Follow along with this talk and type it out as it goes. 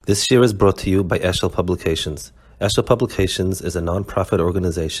This year is brought to you by Eshel Publications. Eshel Publications is a non-profit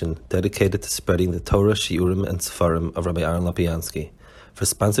organization dedicated to spreading the Torah, Shiurim, and Sefarim of Rabbi Aaron Lapiansky. For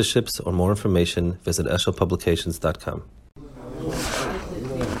sponsorships or more information, visit eshelpublications.com.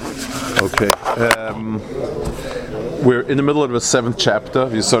 Okay. We're in the middle of the 7th chapter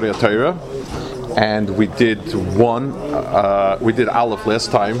of Yesodei HaTorah, and we did Aleph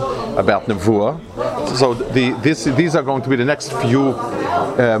last time about Nevuah. So these are going to be the next few,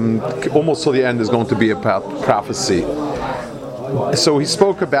 almost till the end is going to be about prophecy. So he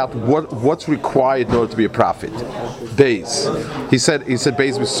spoke about what's required in order to be a prophet. Days. He said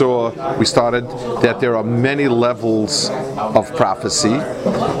Beis, we started that there are many levels of prophecy.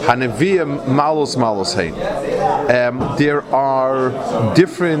 Haneviyim malos hein. There are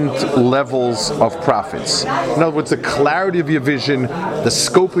different levels of prophets. In other words, the clarity of your vision, the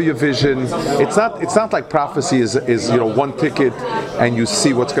scope of your vision. It's not like prophecy is one ticket and you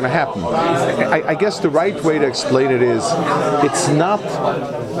see what's going to happen. I guess the right way to explain it is it's not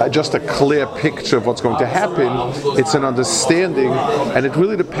just a clear picture of what's going to happen. It's an understanding, and it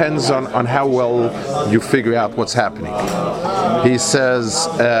really depends on how well you figure out what's happening. He says,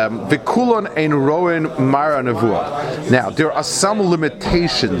 "V'kulon ein roen mara nevuah." Now, there are some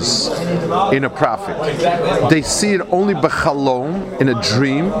limitations in a prophet. They see it only b'chalom, in a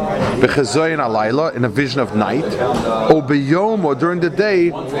dream, b'chezoyin alayla, in a vision of night, or b'yom, or during the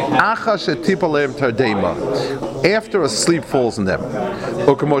day, acha shetipa lev tardema, after a sleep falls on them.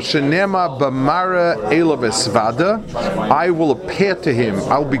 I will appear to him,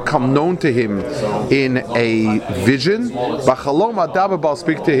 I will become known to him in a vision. I'll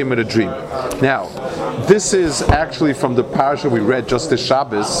speak to him in a dream. Now, this is actually from the parasha we read just this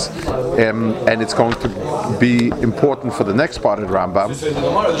Shabbos, and it's going to be important for the next part of the Rambam.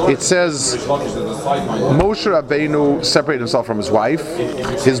 It says, Moshe Rabbeinu separated himself from his wife.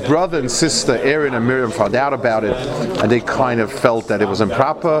 His brother and sister Aaron and Miriam found out about it, and they kind of felt that it was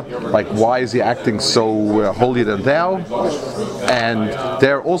improper. Like, why is he acting so holier than thou? And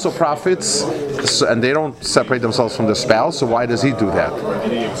they're also prophets, and they don't separate themselves from their spouse, so why does he do that?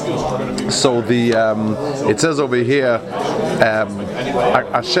 So it says over here,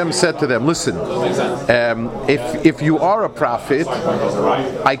 Hashem said to them, listen, if you are a prophet,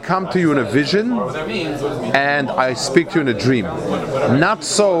 I come to you in a vision and I speak to you in a dream. Not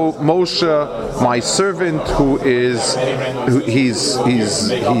so Moshe, my servant, he's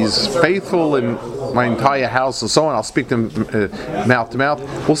faithful in my entire house and so on. I'll speak to him mouth to mouth.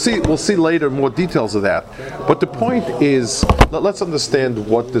 We'll see later more details of that. But the point is, let's understand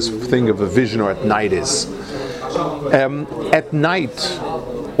what this thing of a vision or at night is. At night,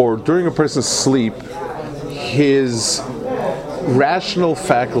 or during a person's sleep, his rational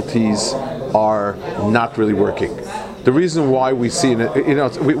faculties are not really working. The reason why we see,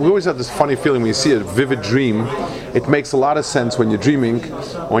 we always have this funny feeling when you see a vivid dream. It makes a lot of sense when you're dreaming.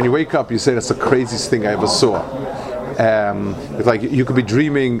 When you wake up, you say, that's the craziest thing I ever saw. It's like you could be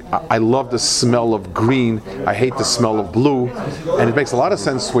dreaming, I love the smell of green, I hate the smell of blue. And it makes a lot of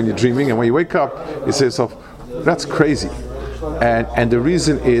sense when you're dreaming, and when you wake up, you say to yourself, that's crazy. And the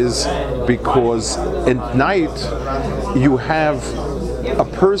reason is because at night you have a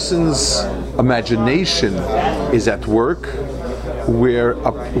person's imagination is at work,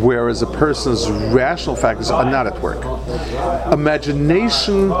 whereas a person's rational factors are not at work.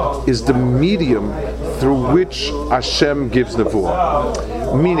 Imagination is the medium through which Hashem gives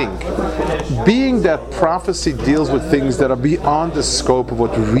nevuah. Meaning, being that prophecy deals with things that are beyond the scope of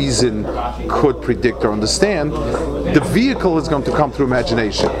what reason could predict or understand, the vehicle is going to come through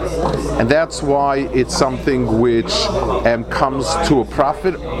imagination. And that's why it's something which comes to a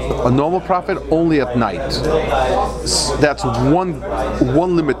prophet, a normal prophet, only at night. That's one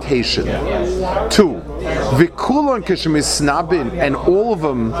limitation. 2, V'kulon k'shemisnabin, and all of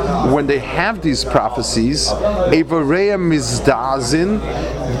them, when they have these prophecies, Evareya mizdazin,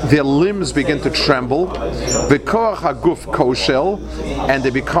 their limbs begin to tremble, V'koach haguf koshel, and they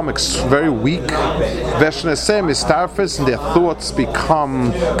become very weak, V'shneseh mistarfes, and their thoughts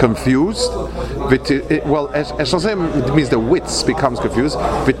become confused. It means the wits becomes confused.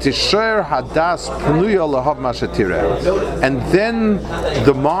 V'tisher hadas pnuya lahav mashatireh, and then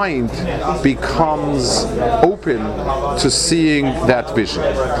the mind becomes open to seeing that vision.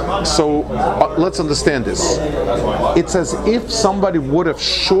 So let's understand this. It's as if somebody would have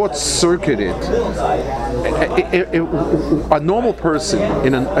short-circuited. A normal person,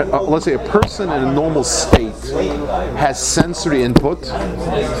 let's say a person in a normal state, has sensory input.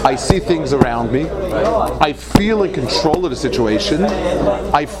 I see things around me. I feel in control of the situation.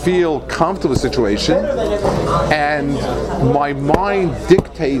 I feel comfortable with the situation. And my mind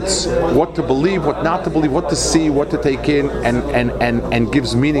dictates what to believe, what not to believe, what to see, what to take in, and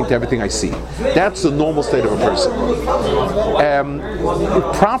gives meaning to everything I see. That's the normal state of a person.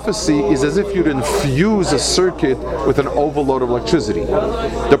 Prophecy is as if you'd infuse a circuit with an overload of electricity.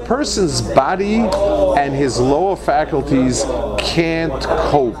 The person's body and his lower faculties can't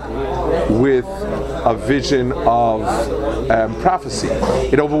cope with a vision of prophecy.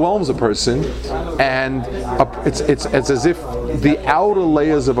 It overwhelms a person, and it's as if the outer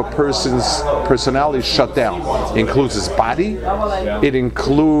layers of a person's personality shut down. It includes his body, it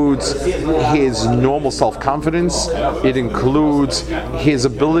includes his normal self-confidence, it includes his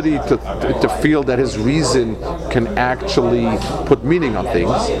ability to feel that his reason can actually put meaning on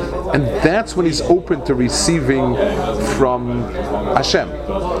things, and that's when he's open to receiving from Hashem.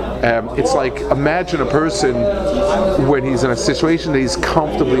 It's like, imagine a person when he's in a situation that he's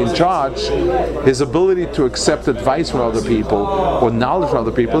comfortably in charge, his ability to accept advice from other people or knowledge from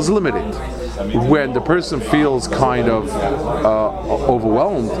other people is limited. When the person feels kind of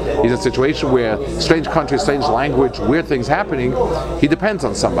overwhelmed, he's in a situation where strange country, strange language, weird things happening, he depends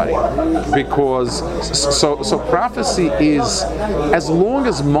on somebody. Because so prophecy is, as long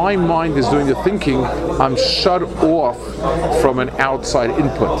as my mind is doing the thinking, I'm shut off from an outside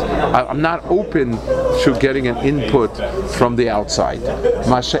input. I'm not open to getting an input from the outside.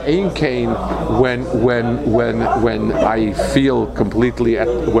 Masha Ein Kain, when I feel completely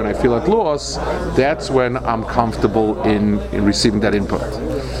when I feel at loss, that's when I'm comfortable in receiving that input.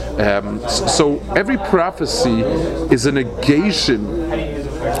 So every prophecy is a negation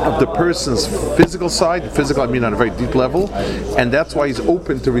of the person's physical side. Physical, I mean on a very deep level, and that's why he's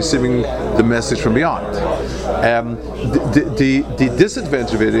open to receiving the message from beyond. The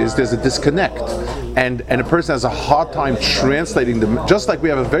disadvantage of it is there's a disconnect, and a person has a hard time translating them, just like we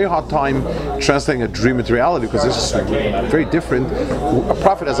have a very hard time translating a dream into reality, because it's just very different. A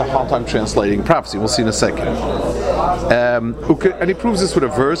prophet has a hard time translating prophecy. We'll see in a second. And he proves this with a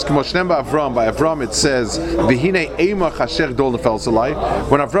verse. By Avram it says,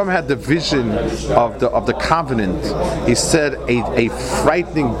 when Avram had the vision of the covenant, he said, a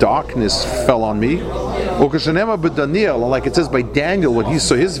frightening darkness fell on me. Like it says by Daniel, when he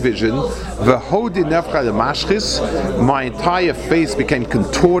saw his vision, my entire face became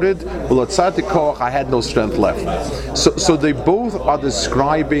contorted. I had no strength left. So they both are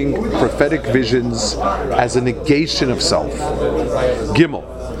describing prophetic visions as a negation of self. Gimel.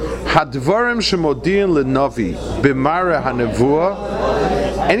 Hadvarim shemodin lenavi b'mara hanevua.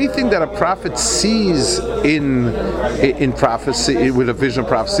 Anything that a prophet sees in prophecy, with a vision of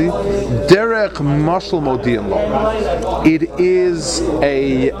prophecy, derech mashal modian lo. It is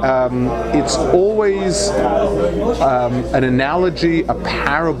it's always an analogy, a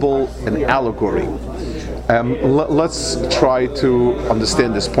parable, an allegory. Let's try to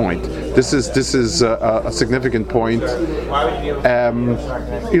understand this point. This is a significant point.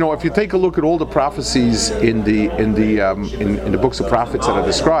 If you take a look at all the prophecies in the books of prophets that are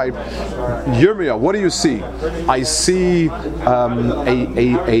described, Yirmiyah, what do you see? I see a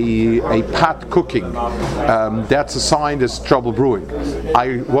pot cooking. That's a sign there's trouble brewing.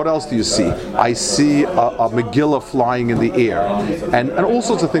 What else do you see? I see a Megillah flying in the air, and all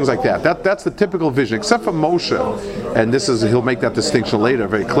sorts of things like that. That's the typical vision, except for Moshe, and he'll make that distinction later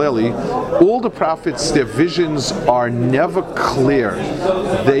very clearly. All the prophets, their visions are never clear.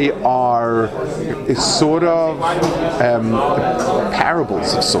 They are sort of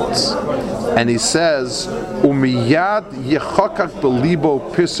parables of sorts. And he says, "Umiyad yechakak belibo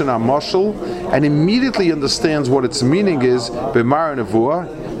pisun amashal," and immediately understands what its meaning is. B'mar nevuah,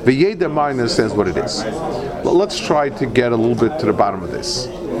 v'yeda mar understands what it is. But let's try to get a little bit to the bottom of this.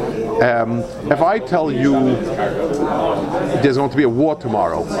 If I tell you there's going to be a war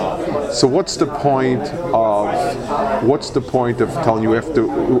tomorrow, so what's the point of telling you, after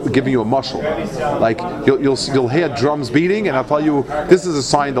giving you a mushal? Like you'll hear drums beating, and I'll tell you this is a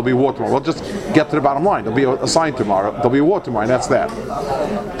sign there'll be war tomorrow. We'll just get to the bottom line. There'll be a sign tomorrow. There'll be a war tomorrow, and that's that.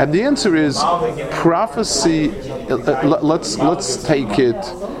 And the answer is prophecy. Let's take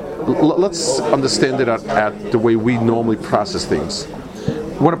it. Let's understand it at the way we normally process things.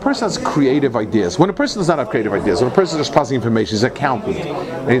 when a person has creative ideas, when a person does not have creative ideas, when a person is just processing information, he's an accountant.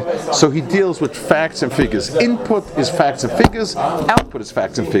 So he deals with facts and figures. Input is facts and figures, output is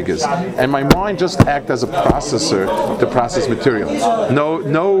facts and figures. And my mind just acts as a processor to process material.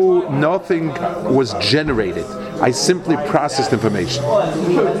 Nothing was generated. I simply processed information.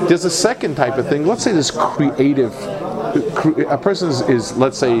 There's a second type of thing. Let's say there's creative. A person is,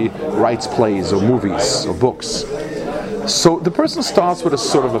 let's say, writes plays or movies or books. So the person starts with a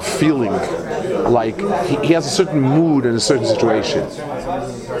sort of a feeling, like he has a certain mood in a certain situation.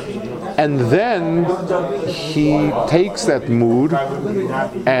 And then he takes that mood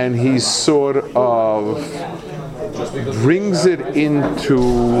and he sort of brings it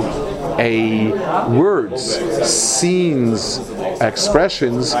into words, scenes,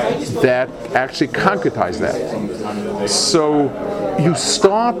 expressions that actually concretize that. So you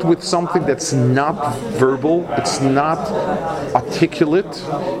start with something that's not verbal, it's not articulate,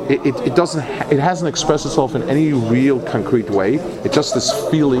 it hasn't expressed itself in any real concrete way, it's just this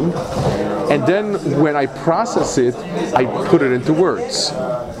feeling. And then when I process it, I put it into words.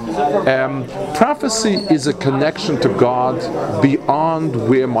 Prophecy is a connection to God beyond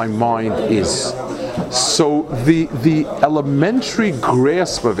where my mind is. So the elementary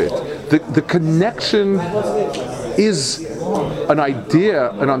grasp of it, the connection is an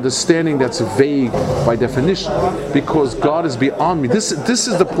idea, an understanding that's vague by definition, because God is beyond me. This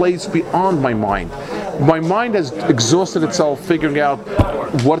is the place beyond my mind. My mind has exhausted itself figuring out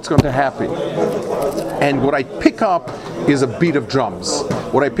what's going to happen. And what I pick up is a beat of drums.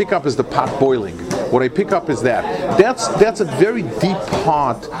 What I pick up is the pot boiling. What I pick up is that. That's a very deep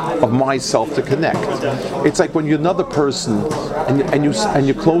part of myself to connect. It's like when you're another person and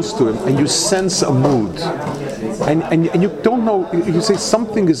you're close to him and you sense a mood. And you don't know, you say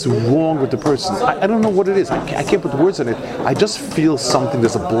something is wrong with the person. I don't know what it is. I can't put words on it. I just feel something,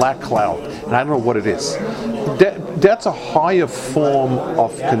 there's a black cloud, and I don't know what it is. That's a higher form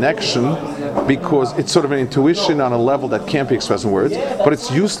of connection, because it's sort of an intuition on a level that can't be expressed in words, but it's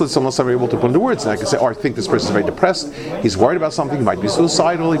useless unless I'm able to put into words. And I can say, I think this person is very depressed, he's worried about something, he might be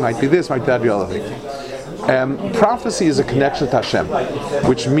suicidal, he might be this, might be that, the other thing. Prophecy is a connection to Hashem,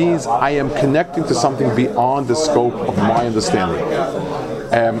 which means I am connecting to something beyond the scope of my understanding.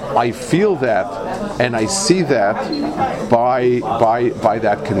 I feel that and I see that by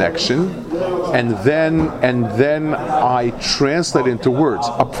that connection, and then I translate into words.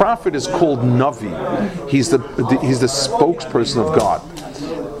 A prophet is called Navi. He's the spokesperson of God.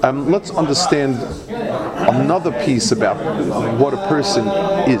 Let's understand another piece about what a person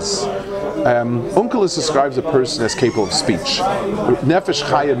is. Onkelos describes a person as capable of speech. Nefesh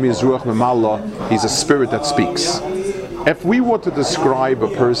chaya mizruach memala, he's a spirit that speaks. If we were to describe a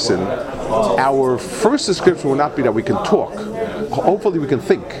person, our first description would not be that we can talk. Hopefully we can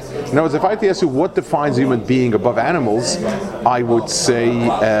think. In other words, if I had to ask you what defines a human being above animals, I would say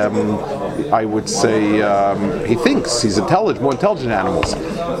he thinks, he's intelligent, more intelligent than animals.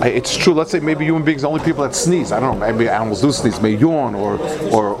 It's true, let's say maybe human beings are the only people that sneeze. I don't know, maybe animals do sneeze, may yawn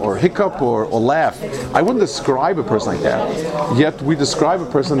or hiccup or laugh. I wouldn't describe a person like that. Yet we describe a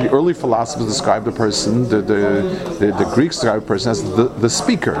person, the early philosophers described a person, the Greeks described a person as the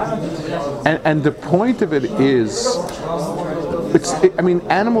speaker. And the point of it is,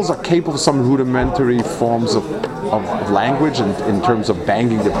 animals are capable of some rudimentary forms of language, in terms of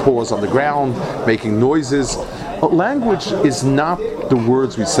banging their paws on the ground, making noises. But language is not the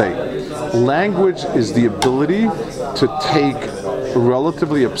words we say. Language is the ability to take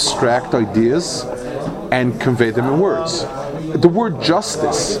relatively abstract ideas and convey them in words. The word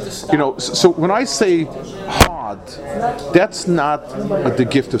justice, so when I say hard, that's not the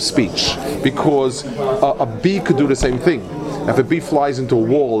gift of speech, because a bee could do the same thing. If a bee flies into a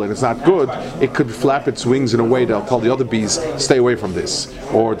wall and it's not good, it could flap its wings in a way that'll tell the other bees, stay away from this,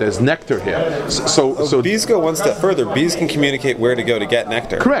 or there's nectar here. So bees go one step further. Bees can communicate where to go to get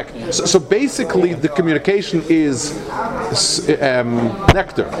nectar. Correct. So basically the communication is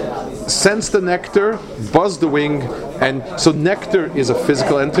nectar. Sense the nectar, buzz the wing, and so nectar is a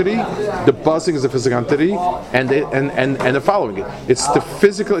physical entity, the buzzing is a physical entity, and the following it. It's the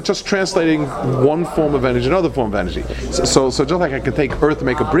physical, it's just translating one form of energy, another form of energy. So just like I can take earth and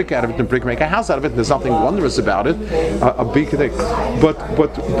make a brick out of it, and brick make a house out of it, there's nothing wondrous about it. A bee can take, but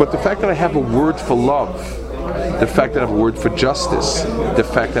the fact that I have a word for love, the fact that I have a word for justice, the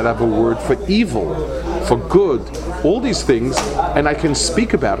fact that I have a word for evil, for good, all these things, and I can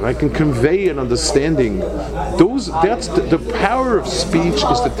speak about it. I can convey an understanding. That's the power of speech,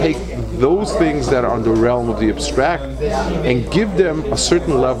 is to take those things that are in the realm of the abstract and give them a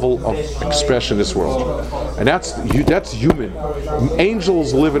certain level of expression in this world. And that's human.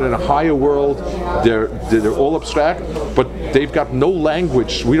 Angels live in a higher world. They're all abstract, but they've got no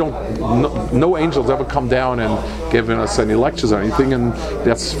language. No angels ever come down and given us any lectures or anything, and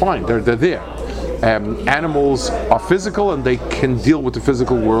that's fine. They're there. Animals are physical, and they can deal with the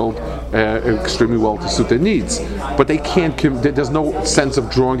physical world extremely well to suit their needs. But they can't. There's no sense of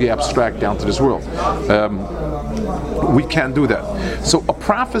drawing the abstract down to this world. We can't do that. So a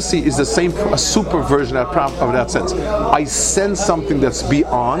prophecy is the same, a super version of that sense. I sense something that's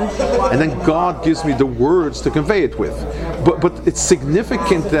beyond, and then God gives me the words to convey it with. But it's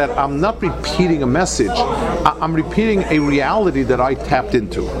significant that I'm not repeating a message. I'm repeating a reality that I tapped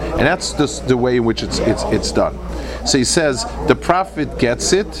into, and that's just the way in which it's done. So he says the prophet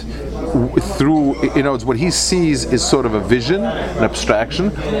gets it through, what he sees is sort of a vision, an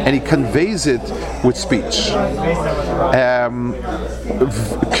abstraction, and he conveys it with speech.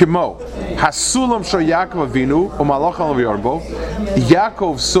 Kimo Hasulam Shor Yaakov Avinu Umalach Alav Yorbo.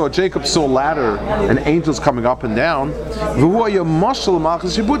 Jacob saw a ladder and angels coming up and down,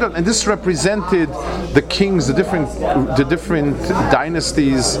 and this represented the kings, the different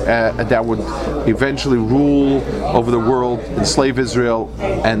dynasties that would eventually rule over the world, enslave Israel,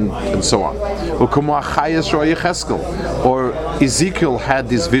 and so on. Or Ezekiel had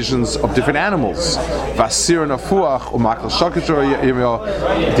these visions of different animals.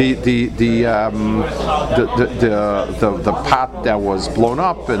 The pot that was blown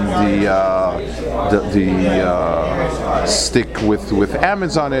up, and the stick with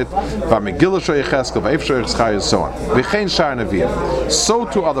almonds on it. So on. So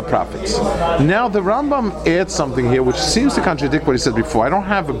to other prophets. Now the Rambam adds something here which seems to contradict what he said before. I don't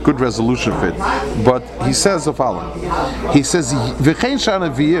have a good resolution of it, but he says the following. He says,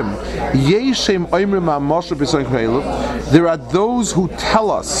 there are those who tell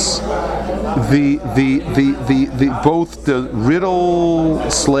us the both the riddle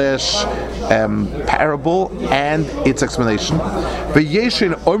 / parable and its explanation.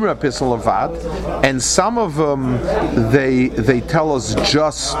 And some of them they tell us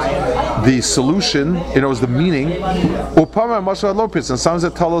just the solution, the meaning. And sometimes they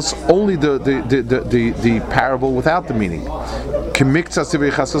tell us only the parable without the meaning.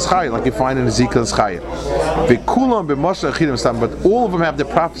 Like you find in Ezekiel's Chayim. But all of them have the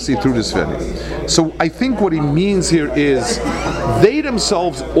prophecy through this venue. So I think what he means here is they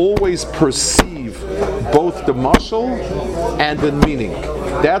themselves always perceive both the mashal and the meaning.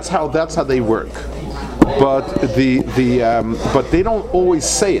 That's how they work. But but they don't always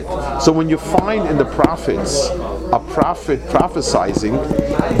say it. So when you find in the prophets a prophet prophesizing,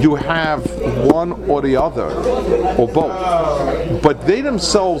 you have one or the other, or both. But they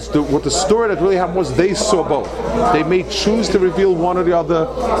themselves, what the story that really happened was they saw both. They may choose to reveal one or the other.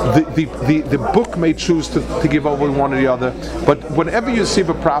 The book may choose to give over one or the other. But whenever you see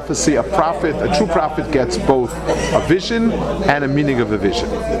a prophecy, a true prophet gets both a vision and a meaning of a vision.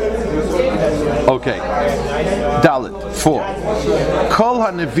 Okay. Dalet 4. Kol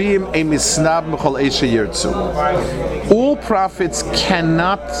hanevim emisnab mechol eshe yirtzu. All prophets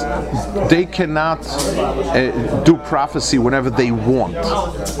cannot do prophecy whenever they want.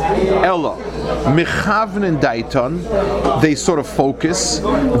 Ella mechavnen daiton, they sort of focus.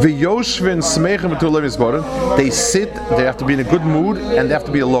 V'yoshven smechem v'tulim isboren, they sit, they have to be in a good mood, and they have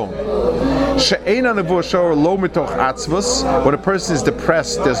to be alone. When a person is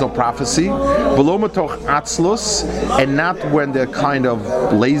depressed, there's no prophecy. And not when they're kind of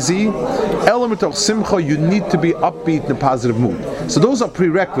lazy. You need to be upbeat in a positive mood. So those are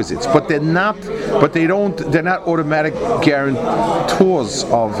prerequisites, but they're not automatic guarantors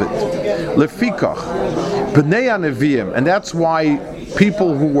of it. And that's why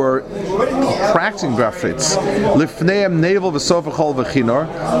people who were practicing prophets,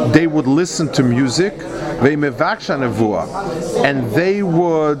 they would listen to music, and they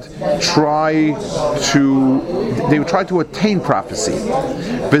would try to attain prophecy.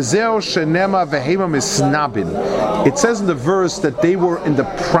 It says in the verse that they were in the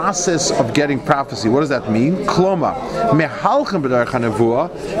process of getting prophecy. What does that mean?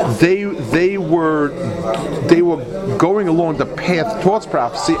 They were going along the path towards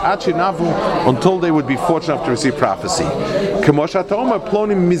prophecy until they would be fortunate enough to receive prophecy.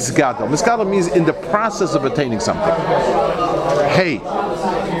 Misgada means in the process of attaining something. Hey,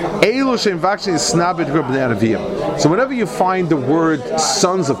 So whenever you find the word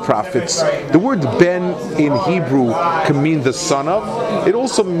sons of prophets, the word ben in Hebrew can mean the son of. It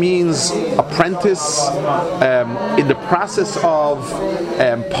also means apprentice, in the process of,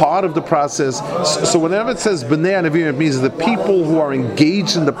 part of the process. So whenever it says b'nei Nevi'im, it means the people who are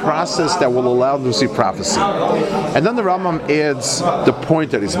engaged in the process that will allow them to see prophecy. And then the Rambam adds the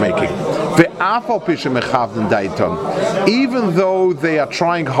point that he's making. Even though they are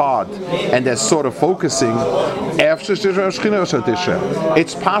trying hard and they're sort of focusing,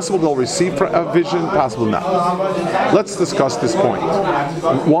 it's possible they'll receive a vision, possible not. Let's discuss this point.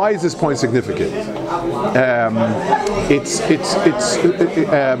 Why is this point significant?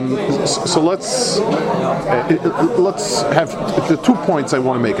 So let's have the 2 points I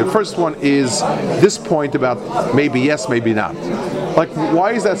want to make. The first one is this point about maybe yes, maybe not. Like,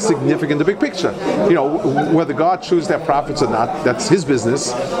 why is that significant in the big picture? Whether God chooses their prophets or not, that's His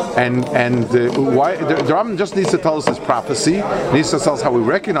business. And why the Rambam just needs to tell us His prophecy, needs to tell us how we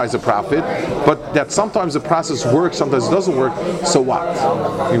recognize a prophet, but that sometimes the process works, sometimes it doesn't work. So what?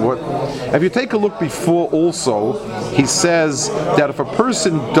 If you take a look before, also he says that if a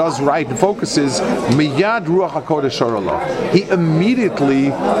person does right and focuses, miyad ruach hakodesh orala, he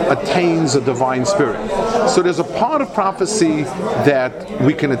immediately attains a divine spirit. So there's a part of prophecy that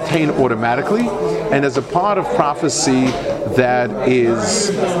we can attain automatically, and there's a part of prophecy that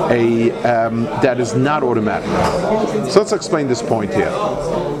is that is not automatic. So let's explain this point here.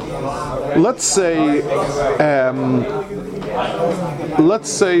 Let's say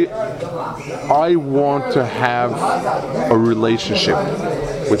I want to have a relationship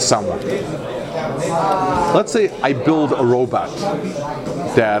with someone. Let's say I build a robot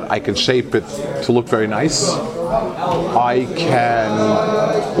that I can shape it to look very nice. I can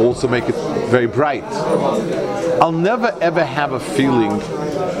also make it very bright. I'll never ever have a feeling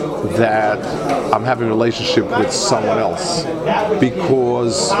that I'm having a relationship with someone else,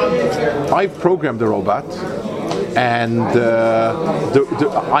 because I've programmed the robot and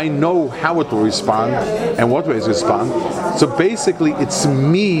I know how it will respond and what ways it will respond. So basically it's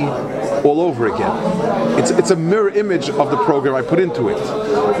me all over again. It's a mirror image of the program I put into it.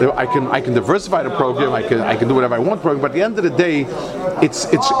 I can diversify the program. I can do whatever I want program. But at the end of the day, it's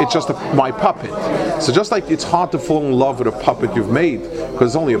just my puppet. So just like it's hard to fall in love with a puppet you've made because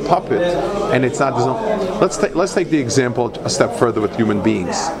it's only a puppet, and it's not. Let's take the example a step further with human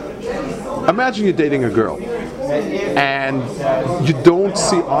beings. Imagine you're dating a girl, and you don't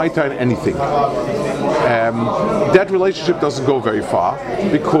see eye to eye on anything. That relationship doesn't go very far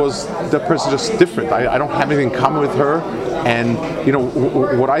because that person's just different. I don't have anything in common with her, and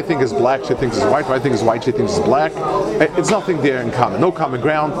what I think is black, she thinks is white. What I think is white, she thinks is black. It's nothing there in common. No common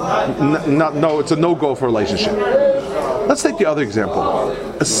ground. It's a no-go for a relationship. Let's take the other example.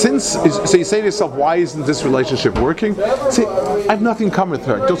 So you say to yourself, why isn't this relationship working? Say, I have nothing in common with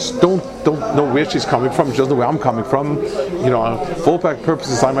her. Just don't know where she's coming from. She doesn't know where I'm coming from. For all practical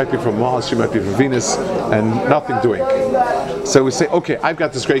purposes, I might be from Mars, she might be from Venus, and nothing doing. So we say, okay, I've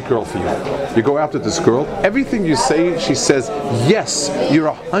got this great girl for you. You go after this girl. Everything you say, she says, yes, you're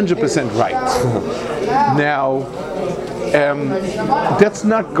 100% right. Now, that's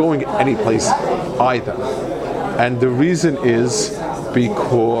not going anyplace either. And the reason is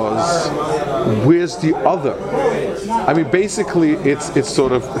because where's the other? I mean, basically, it's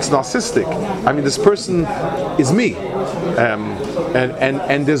narcissistic. I mean, this person is me,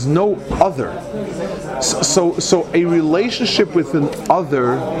 and there's no other. So a relationship with an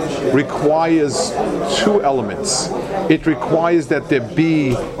other requires two elements. It requires that there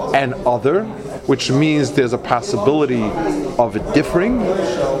be an other, which means there's a possibility of it differing,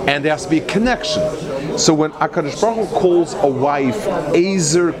 and there has to be a connection. So when HaKadosh Baruch Hu calls a wife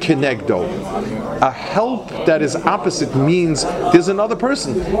Ezer Kenegdo, a help that is opposite means there's another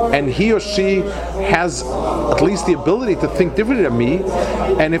person, and he or she has at least the ability to think differently than me,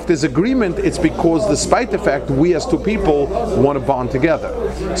 and if there's agreement, it's because despite the fact we as two people want to bond together.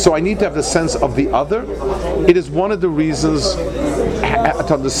 So I need to have the sense of the other. It is one of the reasons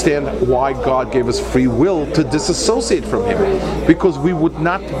to understand why God gave us free will to disassociate from Him, because we would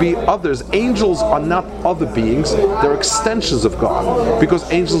not be others. Angels are not other beings, they're extensions of God, because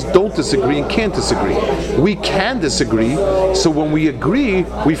angels don't disagree and can't disagree. We can disagree, so when we agree,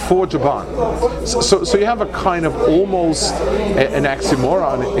 we forge a bond. So you have a kind of almost an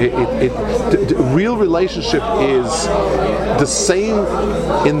oxymoron. The real relationship is the same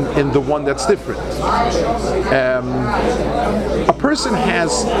in the one that's different. A person person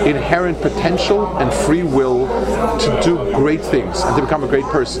has inherent potential and free will to do great things and to become a great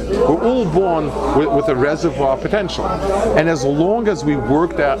person. We're all born with a reservoir potential, and as long as we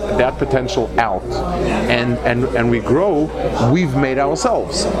work that potential out and we grow, we've made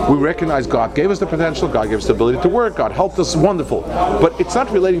ourselves. We recognize God gave us the potential, God gave us the ability to work, God helped us, wonderful. But it's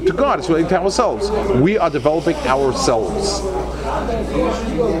not relating to God, it's relating to ourselves. We are developing ourselves.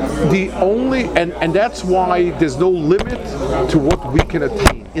 And that's why there's no limit to what we can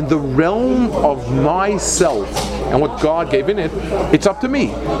attain. In the realm of myself and what God gave in it, it's up to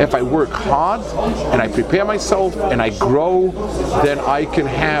me. If I work hard and I prepare myself and I grow, then I can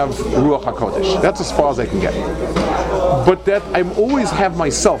have Ruach HaKodesh. That's as far as I can get. But that I always have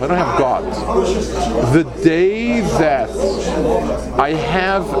myself, I don't have God. The day that I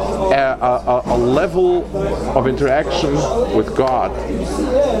have a level of interaction with God,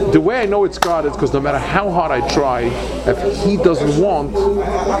 the way I know it's God is because no matter how hard I try, if He doesn't want,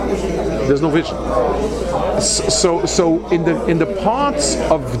 there's no vision. So in the parts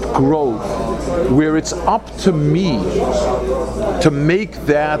of growth where it's up to me to make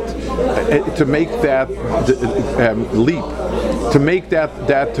that leap, to make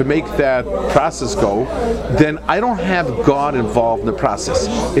that process go, then I don't have God involved in the process.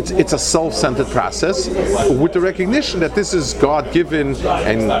 It's a self-centered process with the recognition that this is God-given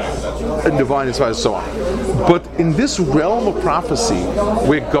and divine and so on. But in this realm of prophecy,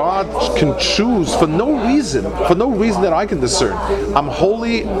 where God can choose for no reason that I can discern, I'm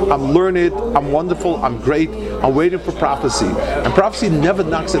holy, I'm learned, I'm wonderful, I'm great, I'm waiting for prophecy, and prophecy never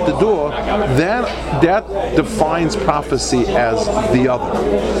knocks at the door, that defines prophecy as the other.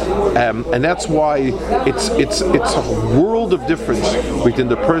 And that's why it's a world of difference between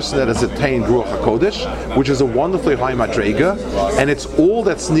the person that has attained Ruach HaKodesh, which is a wonderfully high madrega, and it's all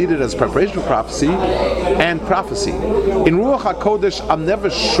that's needed as preparation for prophecy, and prophecy. In Ruach HaKodesh, I'm never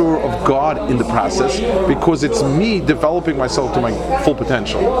sure of God in the process because it's me developing myself to my full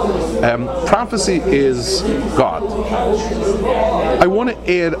potential. Prophecy is God. I want to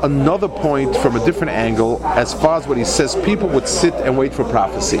add another point from a different angle as far as what he says people would sit and wait for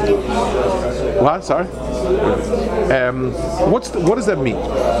prophecy. What? Sorry? What does that mean?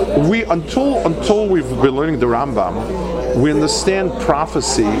 Until we've been learning the Rambam, we understand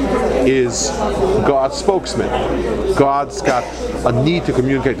prophecy is God's spokesman. God's got a need to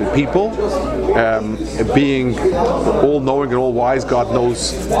communicate with people. Being all-knowing and all-wise, God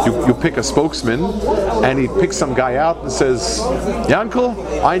knows you pick a spokesman, and he picks some guy out and says, Yankel,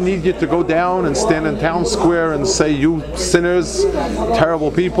 I need you to go down and stand in town square and say, you sinners,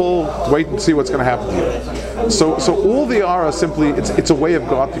 terrible people, wait and see what's going to happen to you. So all they are simply, it's a way of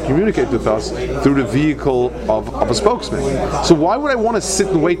God to communicate with us through the vehicle of a spokesman. So why would I want to sit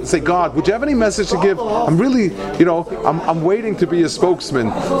and wait and say, God, would you have any message to give? I'm really, I'm waiting to be a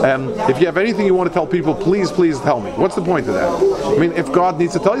spokesman. If you have anything you want to tell people, please tell me. What's the point of that? I mean, if God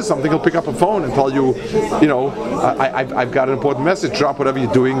needs to tell you something, he'll pick up a phone and tell you, I've got an important message, drop whatever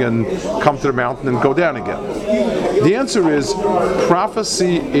you're doing and come to the mountain and go down again. The answer is,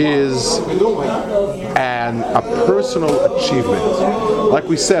 prophecy is a personal achievement. Like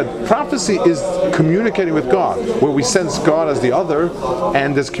we said, prophecy is communicating with God, where we sense God as the other,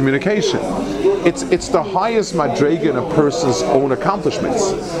 and there's communication. It's the highest madrega in a person's own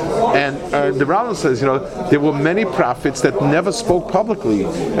accomplishments. And the Rambam says, there were many prophets that never spoke publicly.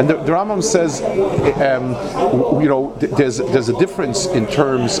 And the Rambam says, there's a difference in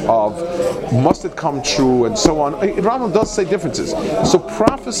terms of must it come true and so on. The Rambam does say differences. So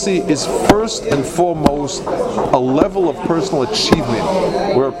prophecy is first and foremost a level of personal achievement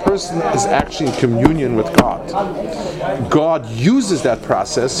where a person is actually in communion with God. God uses that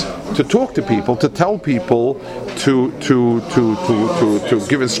process to talk to people, to tell people, to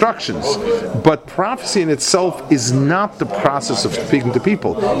give instructions. But prophecy in itself is not the process of speaking to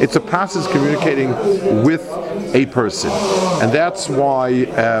people. It's a process of communicating with a person, and that's why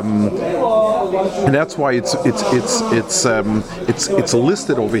it's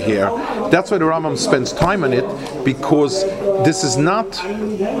listed over here. That's why the Rambam spends time on it, because this is not,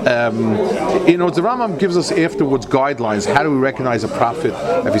 the Rambam gives us afterwards guidelines. How do we recognize a prophet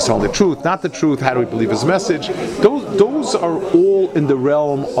if he's telling the truth, not the truth? How do we believe his message? Those are all in the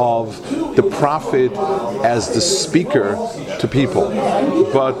realm of the prophet as the speaker to people.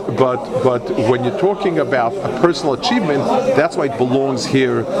 But when you're talking about a personal achievement, that's why it belongs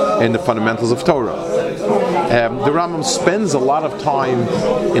here in the fundamentals of Torah. The Rambam spends a lot of time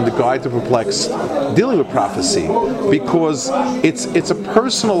in the Guide to Perplexed dealing with prophecy because it's a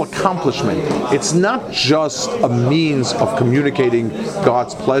personal accomplishment. It's not just a means of communicating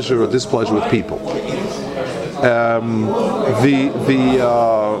God's pleasure or displeasure with people.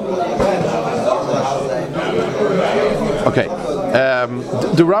 Okay.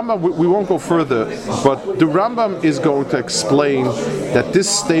 The Rambam, we won't go further, but the Rambam is going to explain that this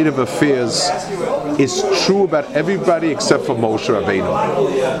state of affairs is true about everybody except for Moshe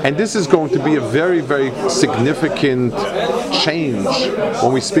Rabbeinu. And this is going to be a very, very significant change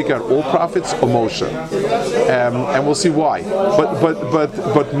when we speak about all prophets or Moshe. And we'll see why.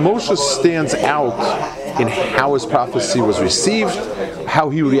 But Moshe stands out in how his prophecy was received, how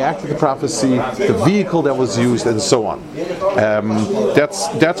he reacted to prophecy, the vehicle that was used, and so on.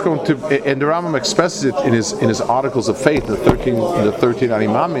 That's going to, and the Rambam expresses it in his articles of faith, the 13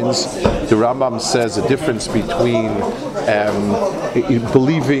 Animamins. The Rambam says the difference between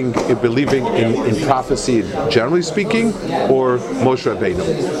believing in prophecy, generally speaking, or Moshe Rabbeinu.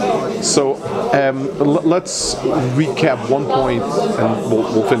 So let's recap one point, and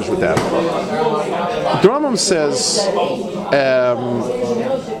we'll finish with that. The Rambam says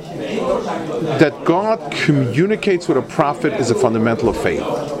that God communicates with a prophet is a fundamental of faith.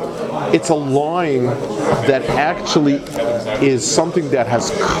 It's a line that actually is something that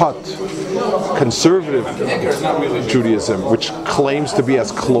has cut conservative Judaism, which claims to be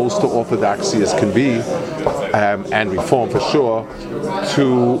as close to orthodoxy as can be, and reform for sure,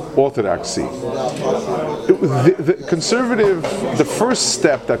 to orthodoxy. The first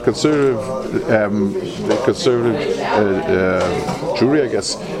step that conservative Jewry, I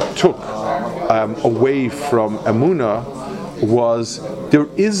guess, took away from Emunah was there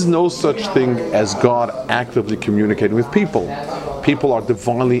is no such thing as God actively communicating with people. People are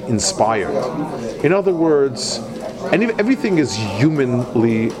divinely inspired. In other words, everything is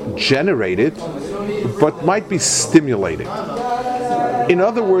humanly generated, but might be stimulated. In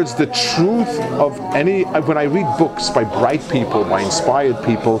other words, the truth of when I read books by bright people, by inspired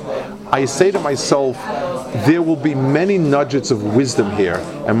people, I say to myself, there will be many nuggets of wisdom here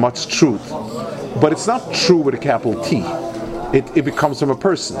and much truth. But it's not true with a capital T. It becomes from a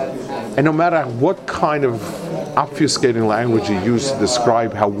person. And no matter what kind of obfuscating language you use to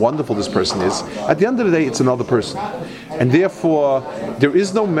describe how wonderful this person is, at the end of the day, it's another person. And therefore, there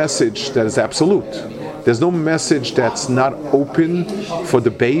is no message that is absolute. There's no message that's not open for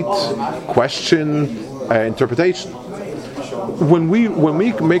debate, question, interpretation. When we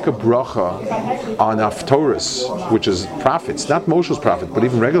make a bracha on HaTorah, which is prophets, not Moshe's prophet, but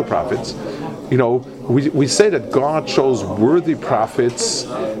even regular prophets, we say that God chose worthy prophets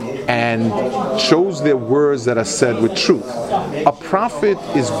and chose their words that are said with truth. A prophet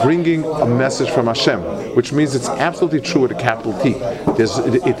is bringing a message from Hashem, which means it's absolutely true with a capital T.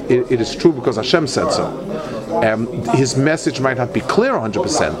 It is true because Hashem said so. His message might not be clear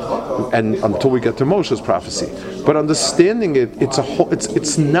 100%, and until we get to Moshe's prophecy. But understanding it,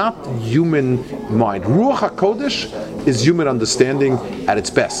 it's not human mind. Ruach HaKodesh is human understanding at its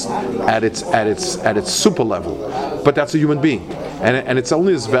best, at its super level. But that's a human being, and it's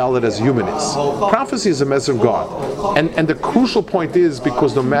only as valid as human is. Prophecy is a message of God, and the crucial point is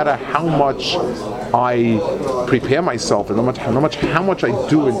because no matter how much I prepare myself, and how much I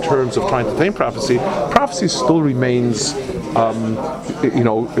do in terms of trying to attain prophecy still remains,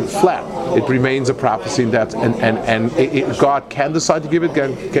 flat. It remains a prophecy, and God can decide to give it.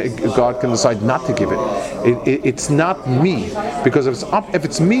 God can decide not to give it. It's not me, because if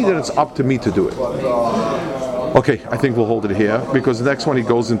it's me, then it's up to me to do it. Okay, I think we'll hold it here because the next one he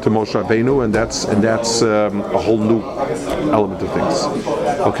goes into Moshe Rabbeinu, and that's a whole new element of things.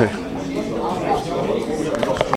 Okay.